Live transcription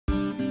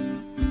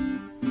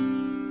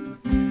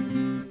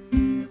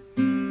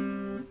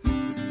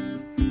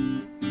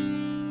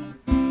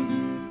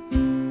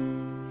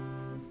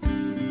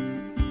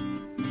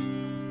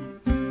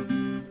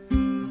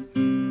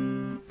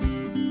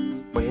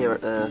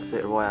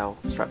Theatre Royal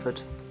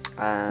Stratford.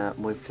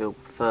 With the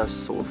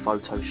first sort of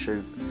photo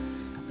shoot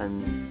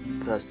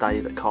and first day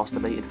that cast are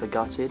meeting for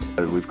Gutted.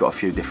 We've got a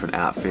few different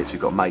outfits,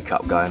 we've got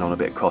makeup going on, a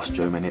bit of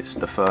costume, and it's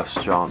the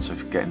first chance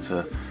of getting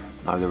to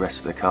know the rest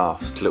of the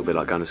cast. It's a little bit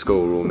like going to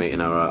school. We're all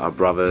meeting our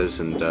brothers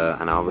and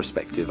our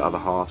respective other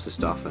halves and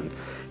stuff, and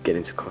getting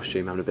into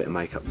costume, having a bit of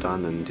makeup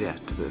done, and yeah,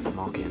 do a bit of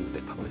marketing, a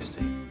bit of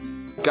publicity.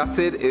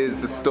 Gutted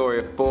is the story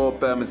of 4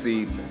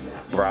 Bermondsey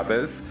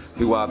brothers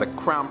who are the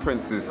crown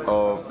princes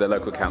of the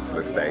local council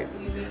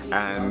estates,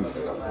 and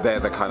they're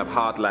the kind of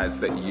hard lads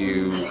that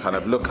you kind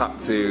of look up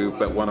to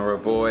but want to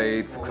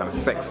avoid, kind of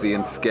sexy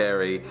and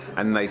scary,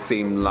 and they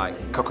seem like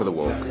cock of the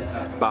walk,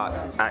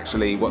 but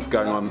actually what's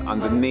going on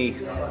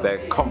underneath their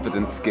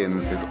confident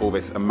skins is all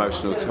this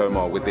emotional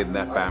turmoil within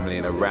their family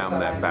and around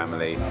their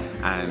family,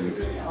 and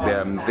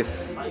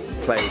this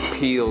play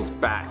peels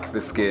back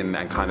the skin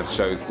and kind of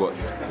shows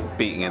what's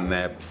beating in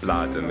their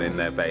blood and in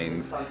their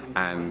veins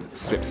and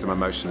strips them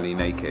emotionally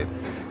naked.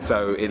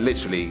 So it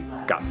literally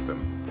guts them.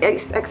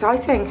 It's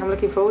exciting, I'm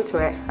looking forward to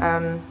it.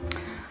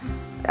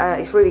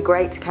 It's really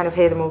great to kind of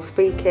hear them all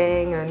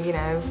speaking, and you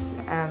know,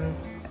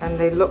 and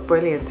they look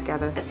brilliant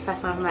together. It's the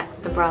first time I've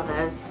met the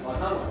brothers.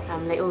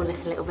 They all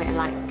look a little bit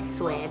like, it's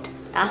weird.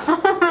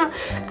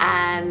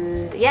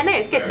 And yeah, no,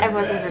 it's good.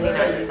 Everyone seems really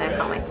nice, so I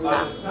can't wait to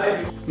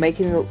start.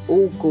 Making them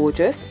all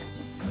gorgeous,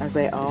 as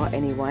they are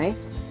anyway,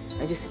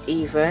 and just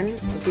even,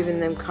 giving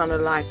them kind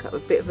of like a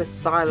bit of a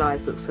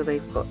stylized look, so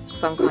they've got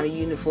some kind of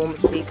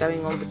uniformity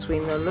going on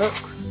between their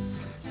looks.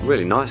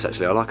 Really nice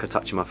actually. I like her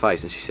touching my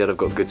face, and she said I've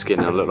got good skin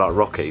and I look like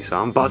Rocky, so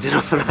I'm buzzing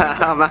off of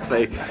that. I'm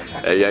happy.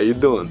 Yeah, you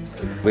doing?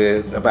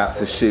 We're about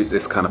to shoot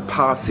this kind of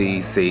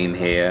party scene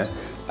here,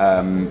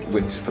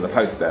 which for the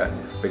poster,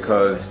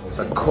 because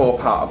a core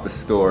part of the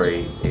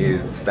story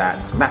is that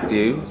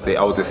Matthew, the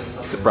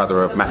oldest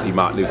brother of Matthew,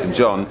 Mark, Luke and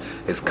John,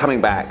 is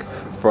coming back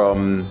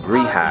from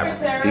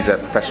rehab. He's a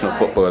professional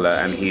footballer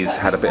and he's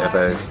had a bit of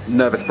a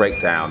nervous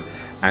breakdown,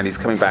 and he's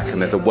coming back,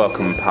 and there's a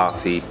welcome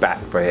party back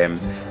for him,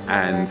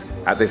 and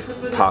at this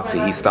party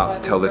he starts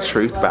to tell the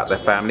truth about their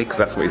family, because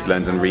that's what he's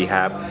learned in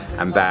rehab,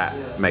 and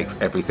that makes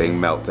everything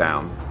melt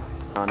down.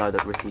 I know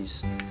that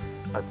Rikki's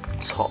a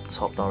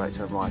top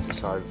director and writer,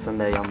 so for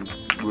me I'm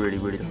really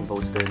looking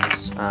forward to doing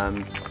this.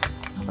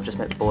 I've just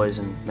met the boys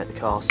and met the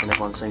cast, and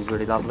everyone seems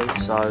really lovely,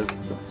 so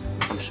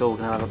I'm sure we're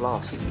going to have a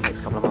blast in the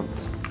next couple of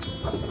months.